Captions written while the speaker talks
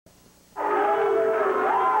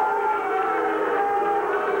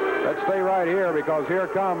right here, because here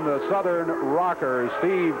come the Southern Rockers,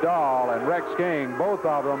 Steve Dahl and Rex King, both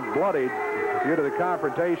of them bloodied due to the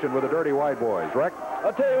confrontation with the Dirty White Boys. Rex?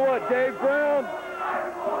 I'll tell you what, Dave Brown,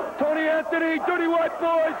 Tony Anthony, Dirty White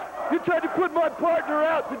Boys, you tried to put my partner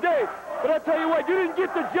out today, but I'll tell you what, you didn't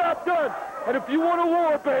get the job done. And if you want a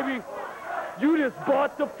war, baby, you just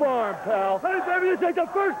bought the farm, pal. Hey, baby, this ain't the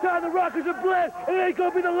first time the Rockers have bled, and it ain't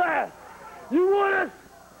gonna be the last. You want us?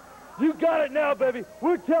 You got it now, baby.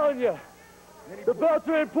 We're telling you. The belts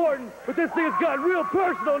are important, but this thing has gotten real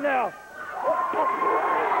personal now.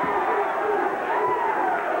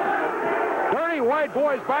 Dirty White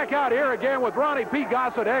Boys back out here again with Ronnie P.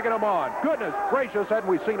 Gossett egging them on. Goodness gracious, hadn't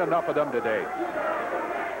we seen enough of them today?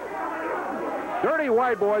 Dirty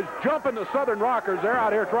White Boys jumping the Southern Rockers. They're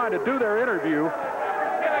out here trying to do their interview.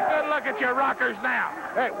 Get a good look at your Rockers now.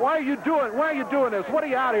 Hey, why are you doing this? What are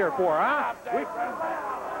you out here for, huh?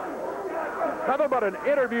 Nothing but an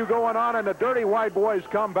interview going on, and the Dirty White Boys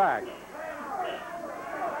come back.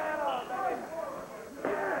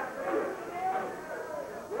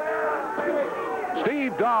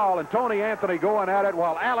 Steve Dahl and Tony Anthony going at it,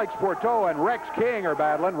 while Alex Porto and Rex King are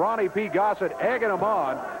battling. Ronnie P. Gossett egging them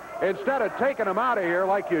on. Instead of taking them out of here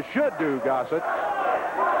like you should do, Gossett.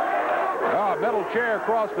 Oh, middle chair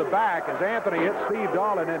across the back as Anthony hits Steve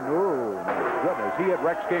Dahl, and then, oh, my goodness, he hit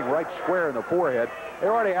Rex King right square in the forehead. They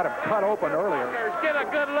already had him cut open earlier. Get a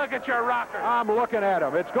good look at your Rockers. I'm looking at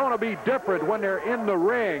them. It's going to be different when they're in the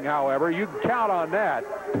ring, however. You can count on that.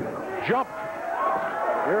 Jump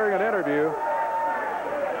during an interview.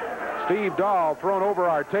 Steve Dahl thrown over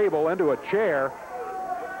our table into a chair.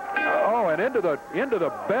 Oh, and into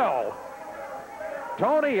the bell.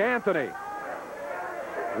 Tony Anthony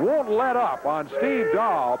won't let up on Steve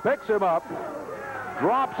Dahl, picks him up,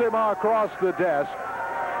 drops him across the desk.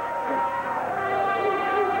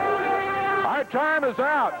 Our time is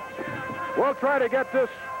out. We'll try to get this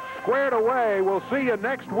squared away. We'll see you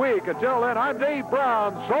next week. Until then, I'm Dave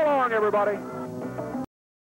Brown. So long, everybody.